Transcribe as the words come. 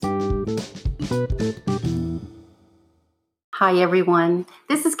Hi, everyone.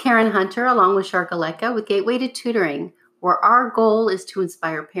 This is Karen Hunter along with Sharkaleka with Gateway to Tutoring, where our goal is to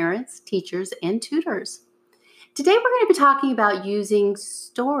inspire parents, teachers, and tutors. Today, we're going to be talking about using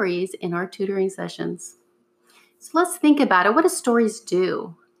stories in our tutoring sessions. So let's think about it. What do stories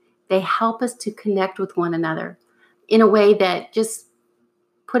do? They help us to connect with one another in a way that just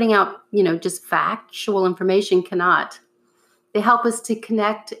putting out, just factual information cannot. They help us to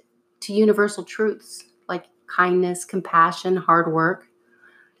connect to universal truths like kindness, compassion, hard work.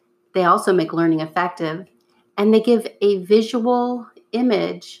 They also make learning effective, and they give a visual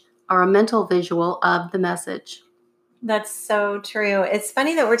image or a mental visual of the message. That's so true. It's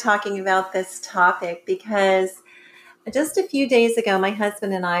funny that we're talking about this topic because just a few days ago, my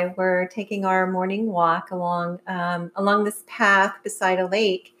husband and I were taking our morning walk along this path beside a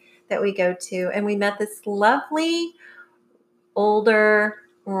lake that we go to, and we met this lovely older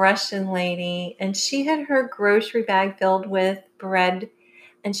Russian lady, and she had her grocery bag filled with bread,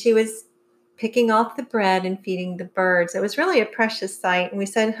 and she was picking off the bread and feeding the birds. It was really a precious sight, and we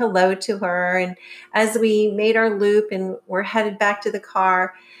said hello to her. And as we made our loop and we're headed back to the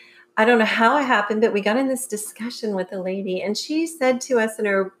car, I don't know how it happened, but we got in this discussion with the lady, and she said to us in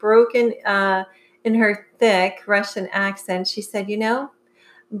her in her thick Russian accent, she said,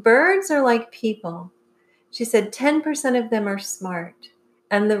 birds are like people. She said 10% of them are smart,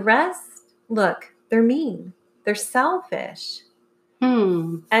 and the rest, look, they're mean. They're selfish.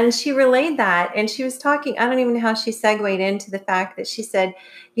 And she relayed that, and she was talking, I don't even know how she segued into the fact that she said,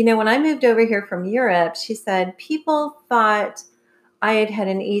 when I moved over here from Europe, she said, people thought I had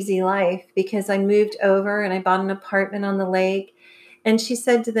an easy life because I moved over and I bought an apartment on the lake. And she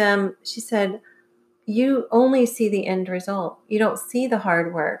said to them, you only see the end result. You don't see the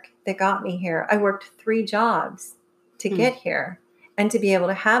hard work that got me here. I worked 3 jobs to get here and to be able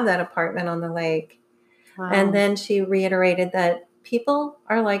to have that apartment on the lake. Wow. And then she reiterated that people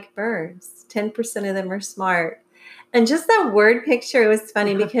are like birds. 10% of them are smart. And just that word picture, it was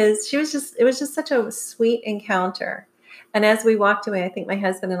funny because it was just such a sweet encounter. And as we walked away, I think my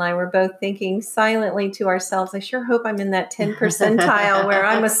husband and I were both thinking silently to ourselves, I sure hope I'm in that 10 percentile where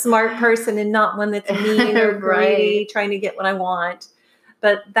I'm a smart person and not one that's mean or greedy, trying to get what I want.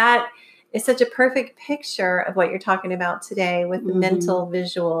 But that is such a perfect picture of what you're talking about today with the mental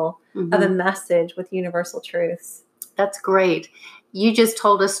visual of a message with universal truths. That's great. You just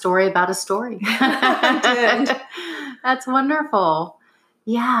told a story about a story. I did. That's wonderful.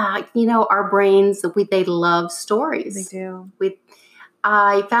 Yeah, our brains, they love stories. They do.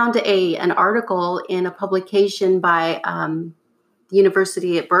 I found an article in a publication by the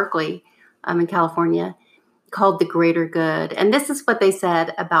University at Berkeley in California called The Greater Good. And this is what they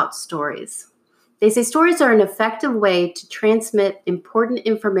said about stories. They say stories are an effective way to transmit important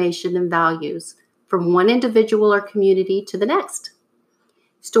information and values from one individual or community to the next.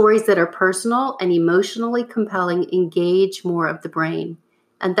 Stories that are personal and emotionally compelling engage more of the brain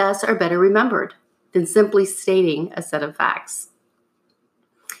and thus are better remembered than simply stating a set of facts.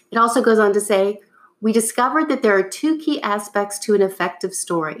 It also goes on to say, we discovered that there are 2 key aspects to an effective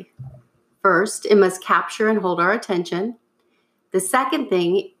story. First, it must capture and hold our attention. The second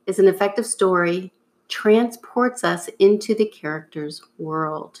thing is an effective story transports us into the character's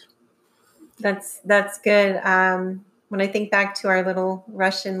world. That's good. When I think back to our little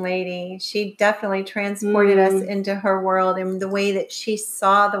Russian lady, she definitely transported us into her world and the way that she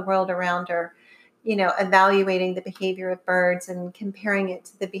saw the world around her, evaluating the behavior of birds and comparing it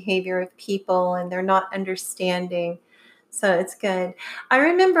to the behavior of people, and they're not understanding. So it's good. I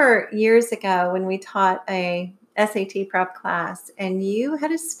remember years ago when we taught a SAT prep class, and you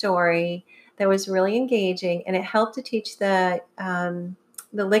had a story that was really engaging, and it helped to teach the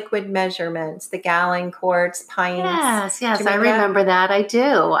liquid measurements, the gallon, quarts, pints. Yes, I remember that. I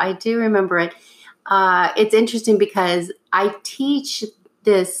do remember it. It's interesting because I teach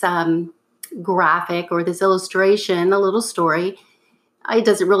this graphic or this illustration, a little story. It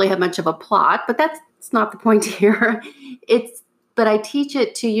doesn't really have much of a plot, but that's not the point here. But I teach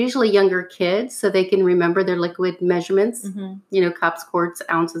it to usually younger kids so they can remember their liquid measurements, cups, quarts,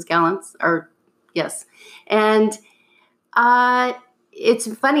 ounces, gallons, yes. And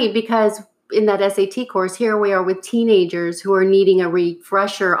it's funny because in that SAT course, here we are with teenagers who are needing a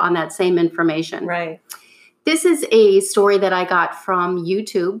refresher on that same information. Right. This is a story that I got from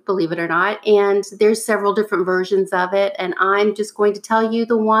YouTube, believe it or not, and there's several different versions of it, and I'm just going to tell you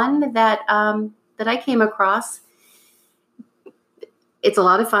the one that I came across. It's a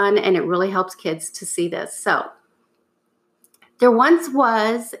lot of fun, and it really helps kids to see this. So, there once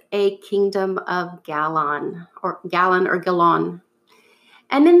was a kingdom of Galan or Gallon.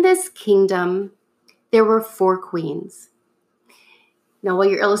 And in this kingdom, there were 4 queens. Now, while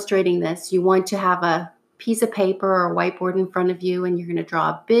you're illustrating this, you want to have a piece of paper or a whiteboard in front of you, and you're going to draw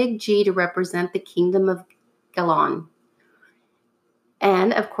a big G to represent the kingdom of Galan.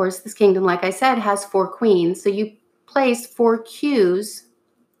 And of course, this kingdom, like I said, has 4 queens. So you place 4 Qs,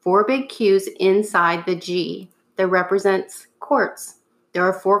 4 big Qs inside the G that represents courts. There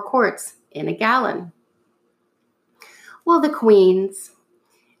are 4 courts in a gallon. Well, the queens,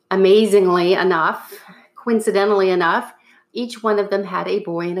 amazingly enough, coincidentally enough, each one of them had a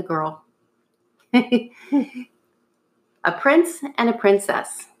boy and a girl. A prince and a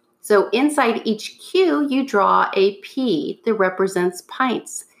princess. So inside each Q, you draw a P that represents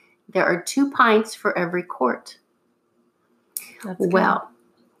pints. There are 2 pints for every court. Well,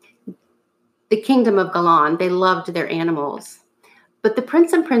 the kingdom of Galan, they loved their animals. But the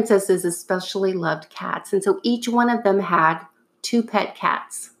prince and princesses especially loved cats. And so each one of them had 2 pet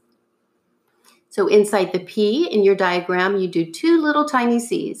cats. So inside the P in your diagram, you do 2 little tiny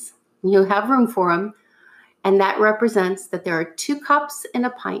C's. You'll have room for them. And that represents that there are 2 cups in a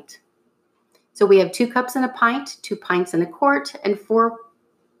pint. So we have 2 cups in a pint, 2 pints in a quart, and 4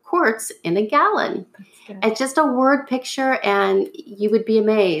 quarts in a gallon. It's just a word picture, and you would be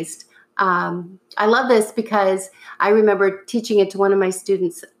amazed. I love this because I remember teaching it to one of my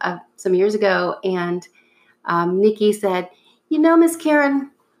students some years ago, and Nikki said, "You know, Miss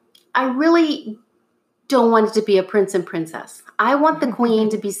Karen, I really don't want it to be a prince and princess. I want the queen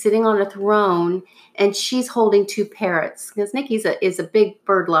to be sitting on a throne, and she's holding 2 parrots," because Nikki is a big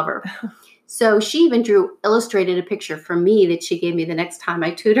bird lover. So she even illustrated a picture for me that she gave me the next time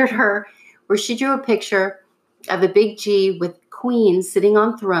I tutored her, where she drew a picture of a big G with queens sitting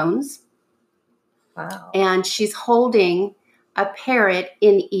on thrones. Wow. And she's holding a parrot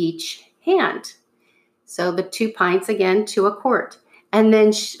in each hand. So the 2 pints, again, to a quart. And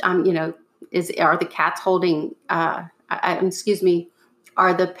then, are the cats holding, are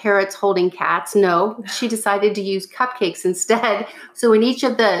the parrots holding cats? No, she decided to use cupcakes instead. So in each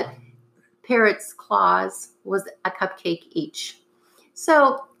of the parrot's claws was a cupcake each.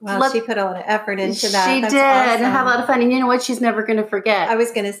 So she put a lot of effort into that. She did. Awesome. And had a lot of fun. And you know what? She's never going to forget. I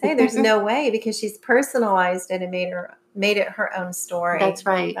was going to say there's no way, because she's personalized it and made it her own story. That's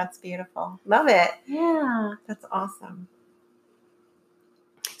right. That's beautiful. Love it. Yeah. That's awesome.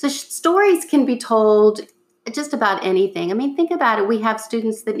 So stories can be told just about anything. I mean, think about it. We have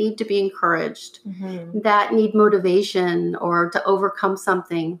students that need to be encouraged, that need motivation or to overcome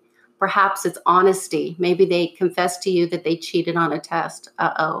something. Perhaps it's honesty. Maybe they confess to you that they cheated on a test.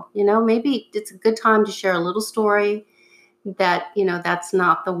 Maybe it's a good time to share a little story that, that's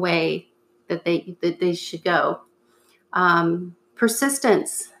not the way that they should go.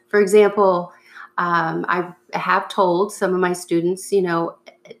 Persistence. For example, I have told some of my students,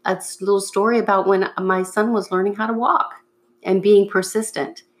 a little story about when my son was learning how to walk and being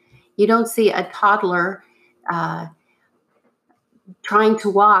persistent. You don't see a toddler trying to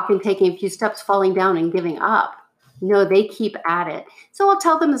walk and taking a few steps, falling down and giving up. No, they keep at it. So I'll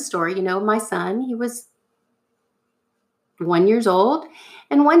tell them the story. My son, he was 1 year old.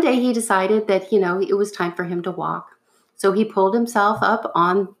 And one day he decided that, it was time for him to walk. So he pulled himself up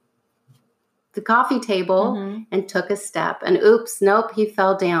on the coffee table and took a step. And he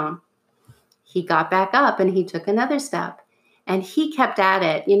fell down. He got back up and he took another step. And he kept at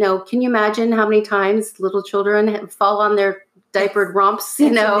it. Can you imagine how many times little children fall on their diapered romps?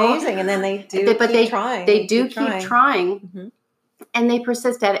 It's amazing. And then they do keep trying. They do keep trying. And they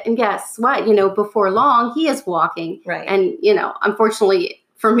persist at it. And guess what? Before long, he is walking. Right. And, unfortunately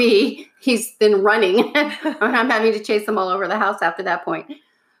for me, he's been running. I'm having to chase him all over the house after that point.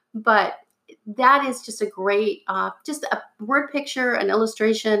 But that is just a great, just a word picture, an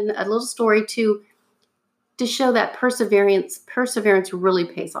illustration, a little story to show that perseverance really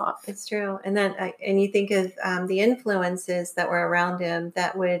pays off. It's true. And then, and you think of the influences that were around him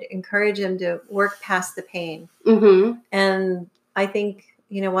that would encourage him to work past the pain. And I think,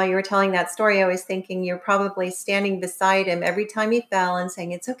 while you were telling that story, I was thinking you're probably standing beside him every time he fell and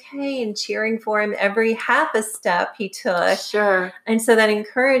saying, "It's okay," and cheering for him every half a step he took. Sure. And so that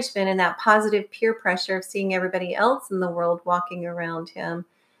encouragement and that positive peer pressure of seeing everybody else in the world walking around him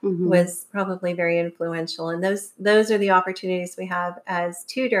was probably very influential. And those are the opportunities we have as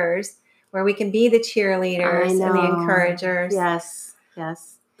tutors, where we can be the cheerleaders and the encouragers. Yes.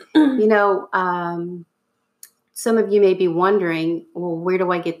 Some of you may be wondering, well, where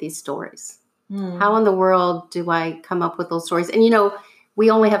do I get these stories? How in the world do I come up with those stories? And, we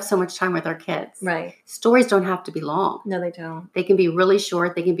only have so much time with our kids. Right. Stories don't have to be long. No, they don't. They can be really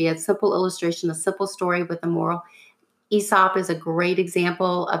short. They can be a simple illustration, a simple story with a moral. Aesop is a great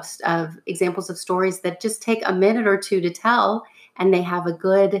example of examples of stories that just take a minute or two to tell, and they have a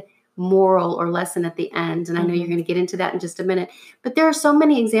good moral or lesson at the end. And I know you're going to get into that in just a minute. But there are so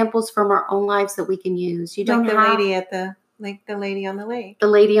many examples from our own lives that we can use. You don't Like have the lady on the lake. the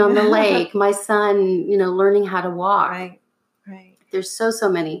lady on the lake, my son, learning how to walk. Right. There's so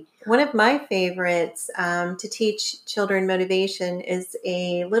many. One of my favorites to teach children motivation is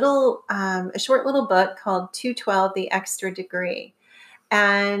a short little book called 212, The Extra Degree.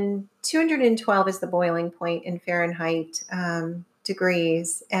 And 212 is the boiling point in Fahrenheit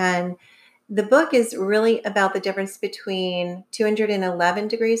degrees. And the book is really about the difference between 211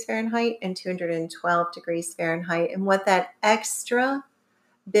 degrees Fahrenheit and 212 degrees Fahrenheit, and what that extra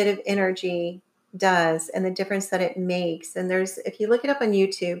bit of energy does and the difference that it makes. And if you look it up on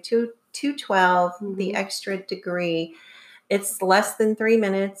YouTube, 212, The Extra Degree, it's less than 3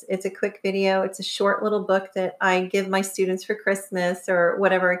 minutes. It's a quick video. It's a short little book that I give my students for Christmas or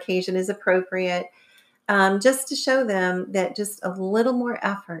whatever occasion is appropriate, just to show them that just a little more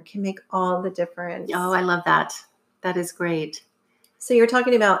effort can make all the difference. Oh, I love that. That is great. So you're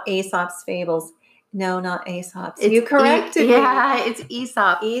talking about Aesop's fables. No, not Aesop's. You corrected me. Yeah, it's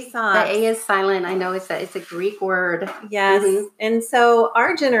Aesop. Aesop. The A is silent. I know it's a Greek word. Yes. And so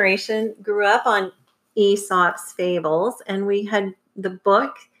our generation grew up on Aesop's fables, and we had the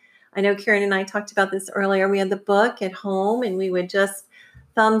book. I know Karen and I talked about this earlier. We had the book at home, and we would just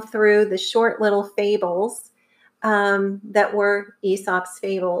thumb through the short little fables that were Aesop's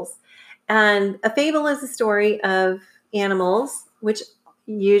fables. And a fable is a story of animals, which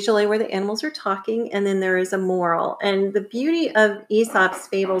usually where the animals are talking, and then there is a moral. And the beauty of Aesop's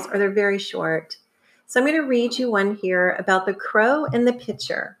fables are they're very short. So I'm going to read you one here about the crow and the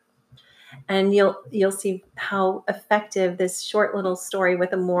pitcher. And you'll see how effective this short little story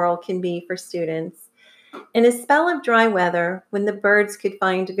with a moral can be for students. In a spell of dry weather, when the birds could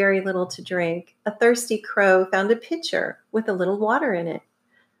find very little to drink, a thirsty crow found a pitcher with a little water in it.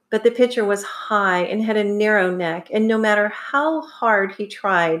 But the pitcher was high and had a narrow neck, and no matter how hard he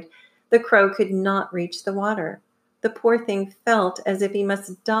tried, the crow could not reach the water. The poor thing felt as if he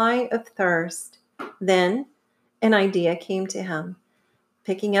must die of thirst. Then an idea came to him.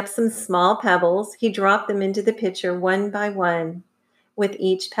 Picking up some small pebbles, he dropped them into the pitcher one by one. With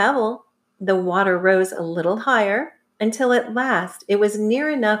each pebble, the water rose a little higher until at last it was near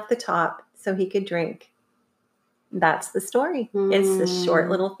enough the top so he could drink. That's the story. It's the short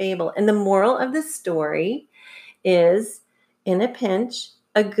little fable. And the moral of the story is, in a pinch,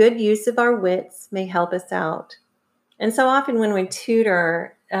 a good use of our wits may help us out. And so often when we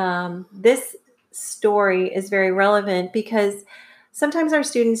tutor, this story is very relevant because sometimes our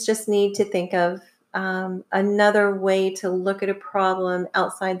students just need to think of another way to look at a problem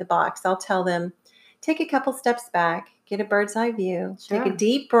outside the box. I'll tell them, take a couple steps back, get a bird's eye view, take a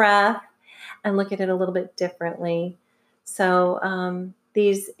deep breath, and look at it a little bit differently. So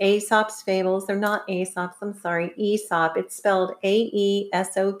these Aesop's fables, they're not Aesop's, I'm sorry, Aesop. It's spelled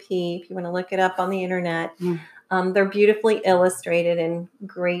A-E-S-O-P if you want to look it up on the internet. They're beautifully illustrated and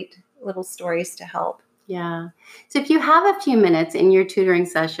great little stories to help. Yeah. So if you have a few minutes in your tutoring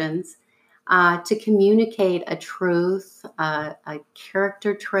sessions to communicate a truth, a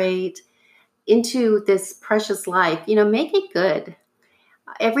character trait into this precious life, make it good.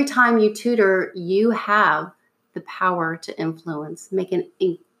 Every time you tutor, you have the power to influence, make an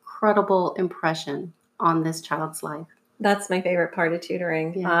incredible impression on this child's life. That's my favorite part of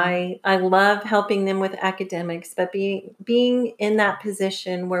tutoring. Yeah. I love helping them with academics, but being in that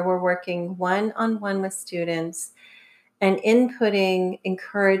position where we're working one-on-one with students and inputting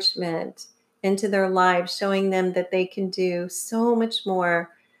encouragement into their lives, showing them that they can do so much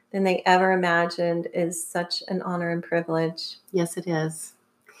more than they ever imagined is such an honor and privilege. Yes, it is.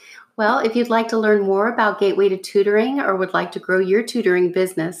 Well, if you'd like to learn more about Gateway to Tutoring or would like to grow your tutoring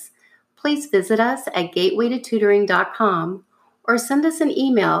business, please visit us at gatewaytotutoring.com or send us an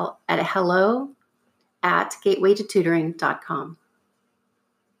email at hello@gatewaytotutoring.com.